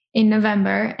Salvador in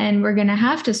November, and we're going to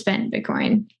have to spend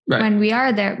Bitcoin when we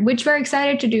are there, which we're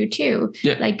excited to do too.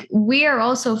 Yeah. Like, we are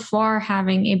also for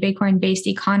having a Bitcoin-based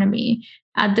economy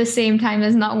at the same time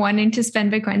as not wanting to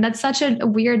spend Bitcoin. That's such a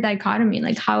weird dichotomy.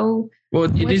 Like, how? Well,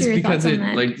 it is because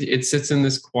it sits in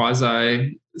this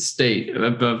quasi state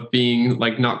of being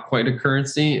like not quite a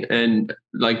currency, and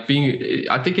like being,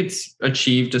 I think it's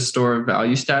achieved a store of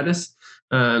value status.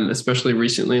 Especially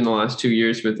recently in the last 2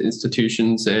 years with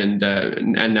institutions and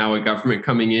now a government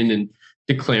coming in and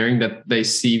declaring that they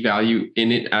see value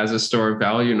in it as a store of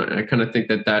value. And I kind of think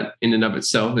that in and of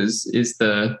itself is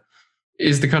the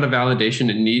kind of validation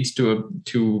it needs to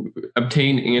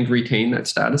obtain and retain that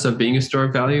status of being a store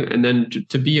of value. And then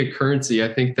to be a currency,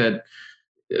 I think that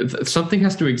something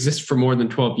has to exist for more than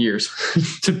 12 years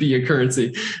to be a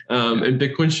currency. And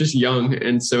Bitcoin's just young.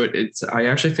 And so I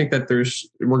actually think that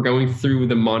we're going through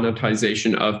the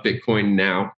monetization of Bitcoin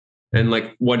now. And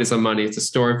like, what is a money? It's a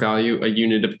store of value, a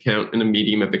unit of account, and a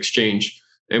medium of exchange.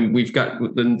 And we've got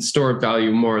the store of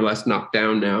value more or less knocked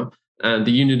down now.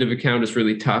 The unit of account is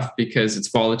really tough because it's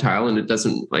volatile, and it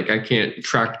doesn't, like, I can't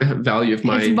track the value of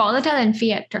my... It's volatile in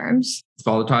fiat terms. It's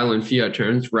volatile in fiat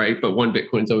terms, right? But one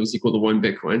Bitcoin is always equal to one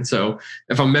Bitcoin. So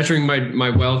if I'm measuring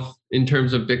my wealth in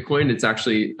terms of Bitcoin, it's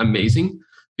actually amazing,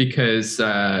 because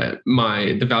the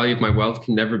value of my wealth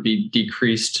can never be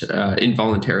decreased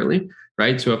involuntarily,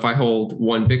 right? So if I hold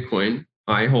one Bitcoin,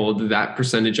 I hold that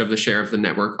percentage of the share of the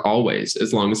network always,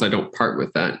 as long as I don't part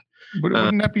with that.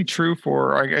 Wouldn't that be true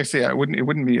for? I guess it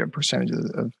wouldn't be a percentage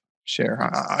of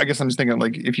share. I guess I'm just thinking,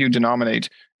 like, if you denominate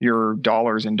your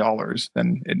dollars in dollars,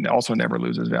 then it also never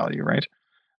loses value, right?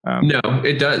 No,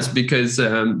 it does, because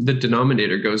the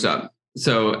denominator goes up.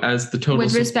 So as the total,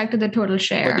 with respect to the total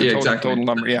share, exactly, total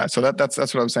number. Yeah, so that's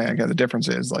what I was saying. Again, the difference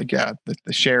is like, the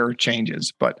share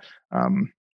changes, but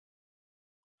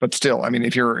still, I mean,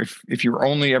 if you're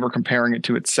only ever comparing it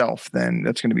to itself, then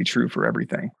that's going to be true for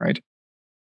everything, right?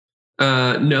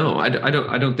 No, I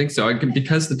don't think so.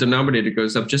 Because the denominator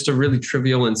goes up. Just a really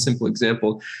trivial and simple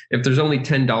example. If there's only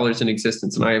 $10 in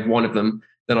existence and I have one of them,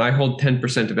 then I hold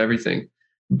 10% of everything.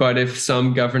 But if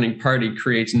some governing party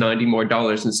creates $90 more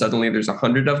and suddenly there's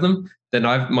 100 of them, then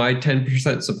my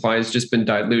 10% supply has just been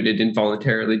diluted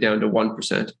involuntarily down to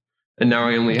 1%. And now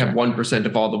I only have 1%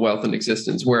 of all the wealth in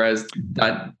existence, whereas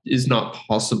that is not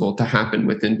possible to happen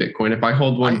within Bitcoin. If I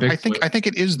hold one Bitcoin, I think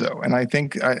it is, though, and I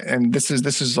think, and this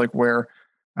is like where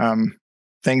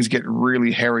things get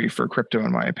really hairy for crypto,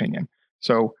 in my opinion.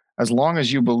 So as long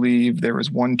as you believe there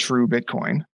is one true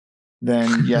Bitcoin,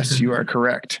 then yes, you are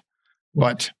correct.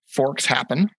 But forks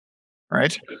happen,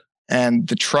 right? And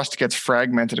the trust gets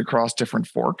fragmented across different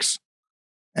forks,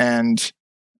 and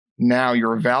now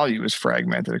your value is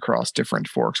fragmented across different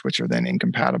forks, which are then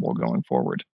incompatible going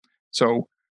forward. So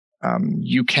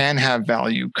you can have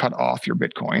value cut off your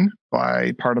Bitcoin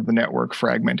by part of the network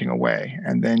fragmenting away,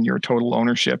 and then your total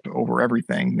ownership over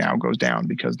everything now goes down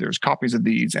because there's copies of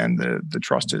these, and the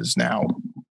trust is now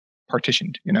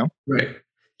partitioned, Right.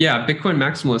 Yeah, Bitcoin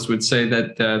maximalists would say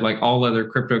that like all other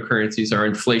cryptocurrencies are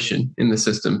inflation in the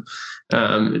system,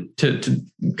 to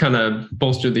kind of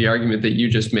bolster the argument that you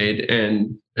just made.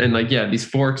 And like, yeah, these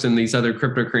forks and these other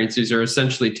cryptocurrencies are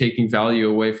essentially taking value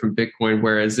away from Bitcoin.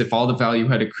 Whereas if all the value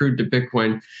had accrued to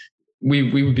Bitcoin, we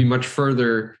would be much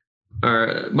further,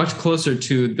 or much closer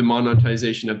to the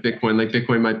monetization of Bitcoin. Like,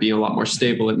 Bitcoin might be a lot more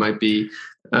stable. It might be.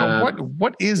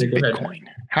 What is Bitcoin?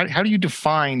 How do you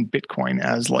define Bitcoin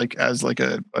as like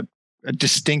a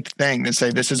distinct thing to say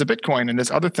this is a Bitcoin, and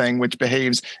this other thing which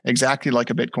behaves exactly like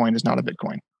a Bitcoin is not a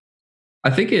Bitcoin? I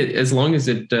think as long as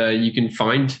you can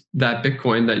find that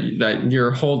Bitcoin that you're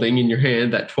holding in your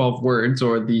hand, that 12 words,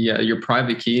 or your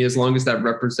private key, as long as that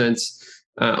represents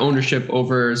ownership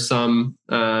over some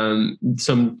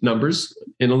numbers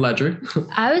in a ledger,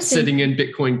 I was sitting in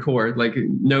Bitcoin Core, like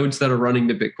nodes that are running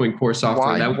the Bitcoin Core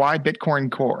software. Why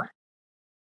Bitcoin Core?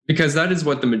 Because that is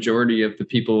what the majority of the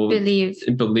people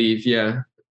believe. Yeah.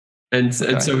 And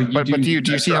so do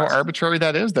you see how arbitrary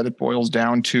that is? That it boils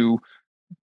down to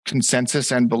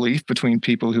consensus and belief between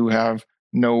people who have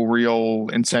no real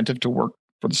incentive to work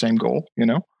for the same goal.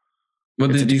 Well,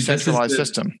 it's a decentralized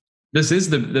system. This is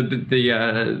the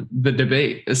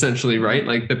debate essentially, right?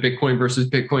 Like the Bitcoin versus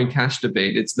Bitcoin Cash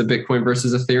debate. It's the Bitcoin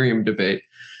versus Ethereum debate.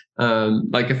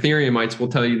 Like Ethereumites will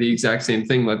tell you the exact same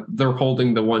thing. Like they're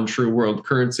holding the one true world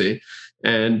currency,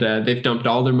 and they've dumped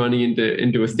all their money into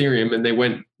Ethereum, and they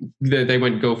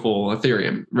went go full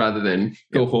Ethereum rather than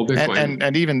go full Bitcoin.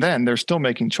 And even then, they're still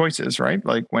making choices, right?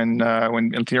 Like when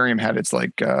Ethereum had its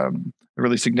like a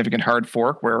really significant hard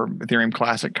fork where Ethereum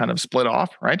Classic kind of split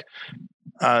off, right?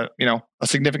 A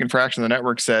significant fraction of the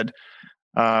network said,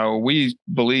 we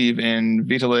believe in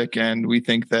Vitalik and we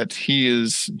think that he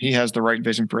has the right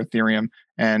vision for Ethereum,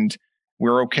 and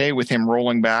we're okay with him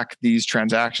rolling back these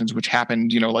transactions, which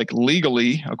happened, like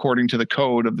legally according to the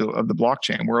code of the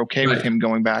blockchain. We're okay with him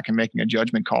going back and making a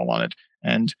judgment call on it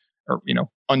and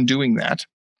undoing that.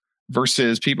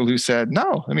 Versus people who said,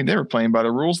 no, they were playing by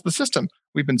the rules of the system.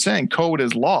 We've been saying code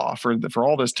is law for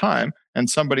all this time, and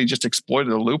somebody just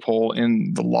exploited a loophole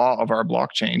in the law of our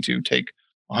blockchain to take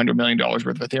 $100 million worth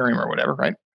of Ethereum or whatever,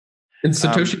 right? And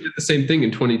Satoshi did the same thing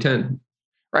in 2010.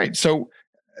 Right. So,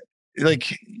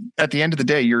 like, at the end of the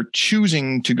day, you're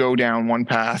choosing to go down one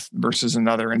path versus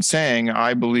another and saying,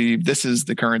 I believe this is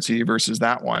the currency versus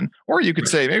that one. Or you could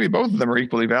say maybe both of them are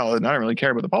equally valid and I don't really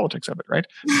care about the politics of it, right?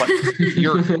 But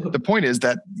the point is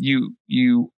that you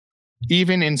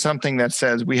even in something that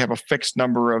says we have a fixed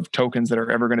number of tokens that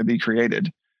are ever going to be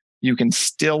created, you can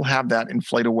still have that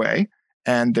inflate away.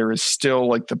 And there is still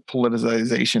like the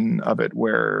politicization of it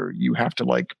where you have to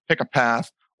like pick a path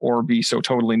or be so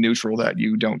totally neutral that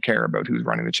you don't care about who's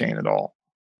running the chain at all.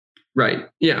 Right.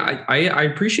 Yeah, I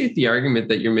appreciate the argument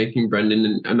that you're making,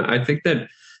 Brendan, and I think that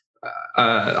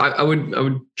I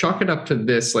would chalk it up to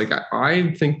this. Like,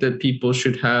 I think that people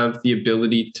should have the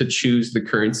ability to choose the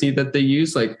currency that they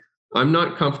use. Like, I'm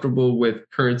not comfortable with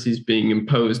currencies being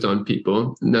imposed on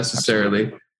people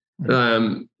necessarily.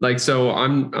 So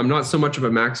I'm not so much of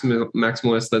a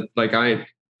maximalist that like I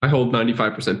hold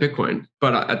 95% Bitcoin,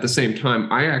 but at the same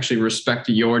time, I actually respect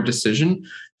your decision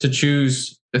to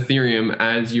choose Ethereum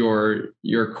as your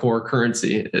core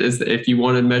currency. If you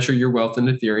want to measure your wealth in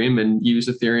Ethereum and use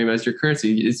Ethereum as your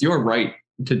currency, it's your right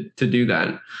to do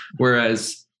that.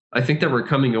 Whereas I think that we're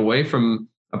coming away from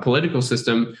a political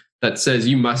system that says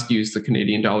you must use the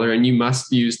Canadian dollar and you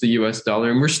must use the US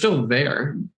dollar. And we're still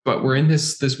there, but we're in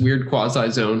this weird quasi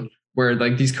zone where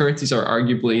like these currencies are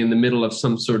arguably in the middle of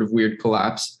some sort of weird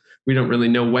collapse. We don't really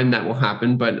know when that will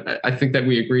happen, but I think that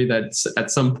we agree that at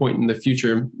some point in the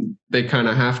future, they kind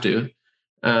of have to.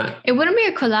 It wouldn't be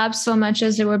a collapse so much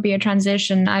as it would be a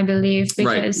transition, I believe,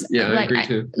 because I agree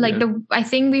too. I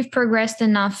think we've progressed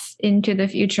enough into the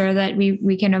future that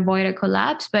we can avoid a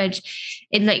collapse, but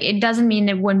it doesn't mean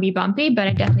it wouldn't be bumpy, but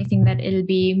I definitely think that it'll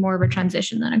be more of a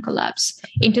transition than a collapse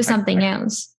into something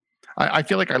else. I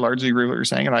feel like I largely agree with what you're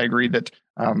saying, and I agree that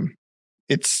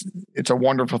it's a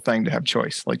wonderful thing to have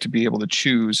choice, like to be able to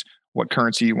choose what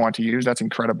currency you want to use. That's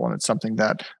incredible. And it's something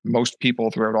that most people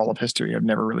throughout all of history have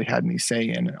never really had any say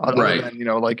in. Other than,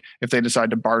 like if they decide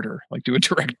to barter, like do a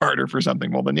direct barter for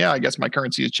something, well then, yeah, I guess my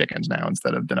currency is chickens now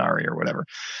instead of denarii or whatever.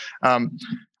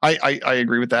 I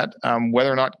agree with that.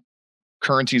 Whether or not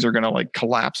currencies are going to like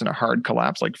collapse in a hard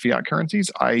collapse like fiat currencies,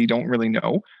 I don't really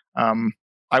know.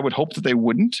 I would hope that they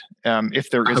wouldn't. If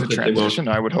there is a transition,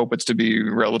 I would hope it's to be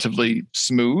relatively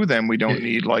smooth and we don't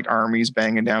need like armies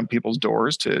banging down people's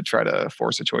doors to try to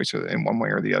force a choice in one way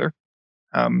or the other.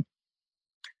 I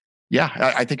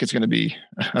think it's going to be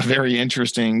a very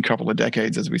interesting couple of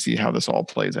decades as we see how this all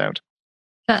plays out.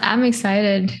 I'm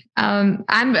excited. I'm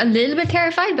a little bit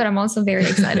terrified, but I'm also very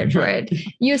excited for it.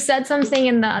 You said something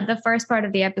in the first part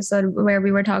of the episode where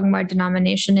we were talking about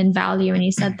denomination and value, and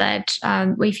you said that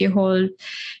if you hold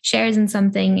shares in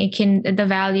something, the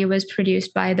value was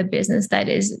produced by the business that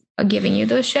is giving you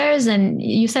those shares. And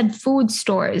you said food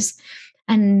stores.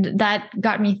 And that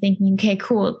got me thinking, okay,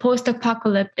 cool.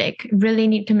 Post-apocalyptic, really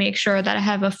need to make sure that I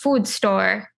have a food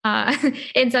store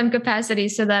in some capacity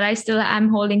so that I still am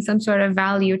holding some sort of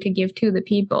value to give to the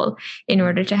people in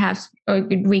order to have or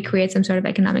recreate some sort of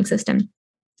economic system.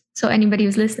 So anybody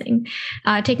who's listening,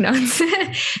 take notes.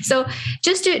 So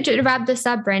just to wrap this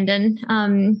up,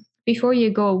 Brendan, before you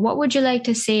go, what would you like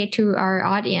to say to our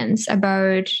audience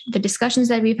about the discussions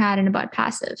that we've had and about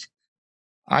passive?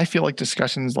 I feel like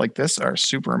discussions like this are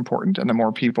super important. And the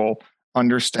more people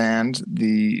understand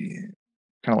the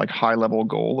kind of like high level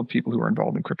goal of people who are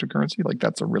involved in cryptocurrency, like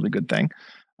that's a really good thing.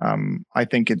 I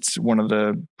think it's one of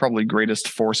the probably greatest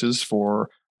forces for,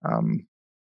 what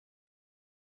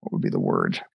would be the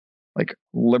word? like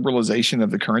liberalization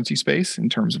of the currency space in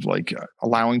terms of like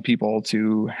allowing people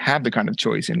to have the kind of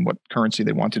choice in what currency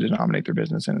they want to denominate their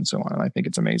business in and so on. And I think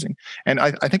it's amazing. And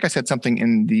I think I said something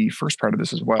in the first part of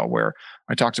this as well, where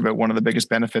I talked about one of the biggest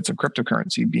benefits of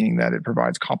cryptocurrency being that it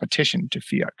provides competition to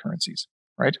fiat currencies,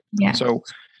 right? Yeah. So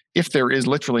if there is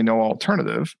literally no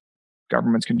alternative,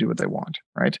 governments can do what they want,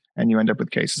 right? And you end up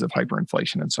with cases of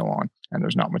hyperinflation and so on. And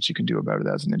there's not much you can do about it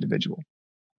as an individual.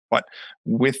 But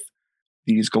with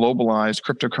these globalized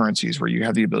cryptocurrencies where you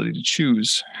have the ability to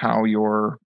choose how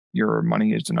your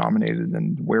money is denominated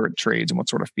and where it trades and what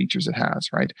sort of features it has,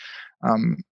 right?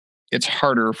 It's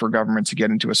harder for governments to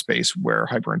get into a space where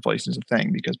hyperinflation is a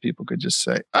thing because people could just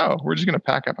say, oh, we're just going to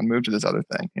pack up and move to this other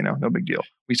thing. No big deal.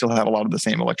 We still have a lot of the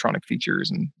same electronic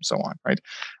features and so on, right?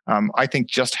 I think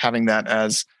just having that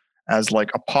as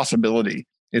like a possibility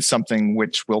is something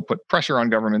which will put pressure on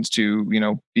governments to,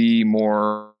 be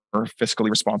more fiscally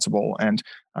responsible and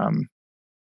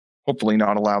hopefully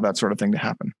not allow that sort of thing to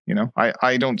happen.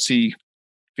 I don't see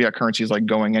fiat currencies like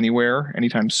going anywhere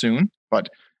anytime soon, but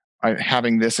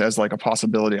having this as like a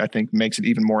possibility, I think makes it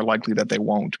even more likely that they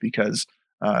won't, because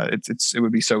it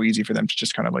would be so easy for them to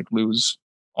just kind of like lose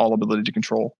all ability to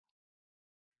control.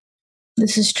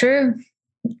 This is true.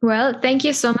 Well, thank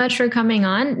you so much for coming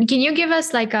on. Can you give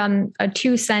us like a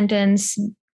 2-sentence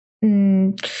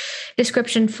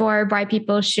description for why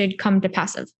people should come to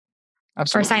Passive?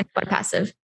 Absolutely. Or sign up on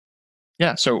Passive?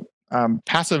 Yeah. So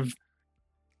Passive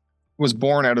was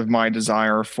born out of my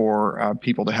desire for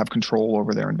people to have control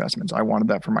over their investments. I wanted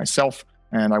that for myself,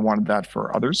 and I wanted that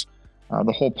for others.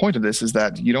 The whole point of this is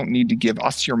that you don't need to give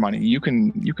us your money. You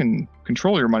can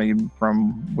control your money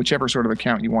from whichever sort of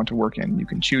account you want to work in. You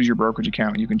can choose your brokerage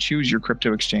account. You can choose your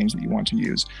crypto exchange that you want to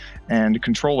use, and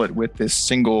control it with this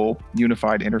single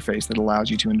unified interface that allows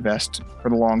you to invest for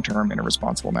the long term in a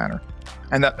responsible manner.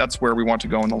 And that's where we want to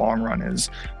go in the long run. Is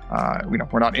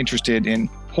we're not interested in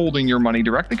holding your money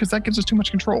directly, because that gives us too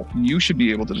much control. You should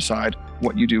be able to decide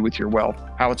what you do with your wealth,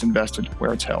 how it's invested,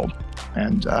 where it's held,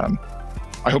 and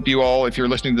I hope you all, if you're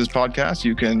listening to this podcast,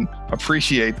 you can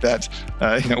appreciate that,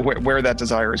 where that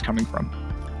desire is coming from.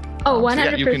 Oh,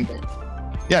 100%.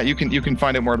 You can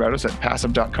find out more about us at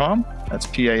passive.com. That's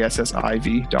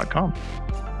PASSIV.com.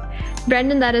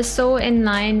 Brendan, that is so in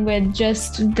line with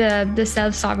just the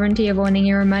self-sovereignty of owning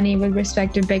your money with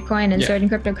respect to Bitcoin and certain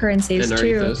cryptocurrencies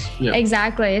too. Yeah.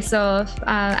 Exactly. So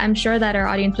I'm sure that our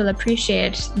audience will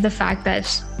appreciate the fact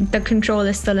that the control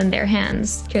is still in their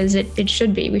hands, because it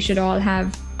should be. We should all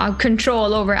have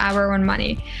control over our own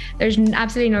money. There's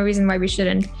absolutely no reason why we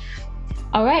shouldn't.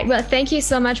 All right. Well, thank you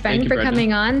so much, Brendan, for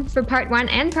coming on for part 1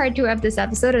 and part 2 of this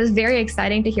episode. It was very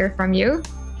exciting to hear from you,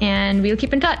 and we'll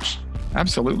keep in touch.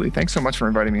 Absolutely. Thanks so much for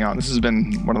inviting me on. This has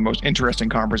been one of the most interesting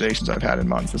conversations I've had in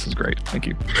months. This is great. Thank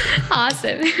you.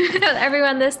 Awesome.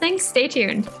 Everyone listening, stay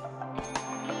tuned.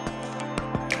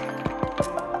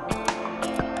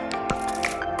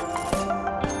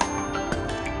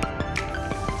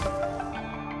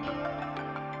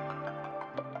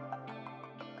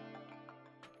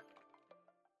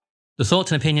 The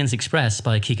thoughts and opinions expressed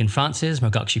by Keegan Francis,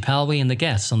 Mogakshi Palwi, and the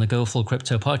guests on the Go Full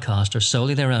Crypto podcast are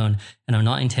solely their own and are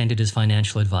not intended as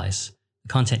financial advice. The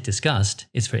content discussed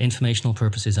is for informational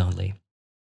purposes only.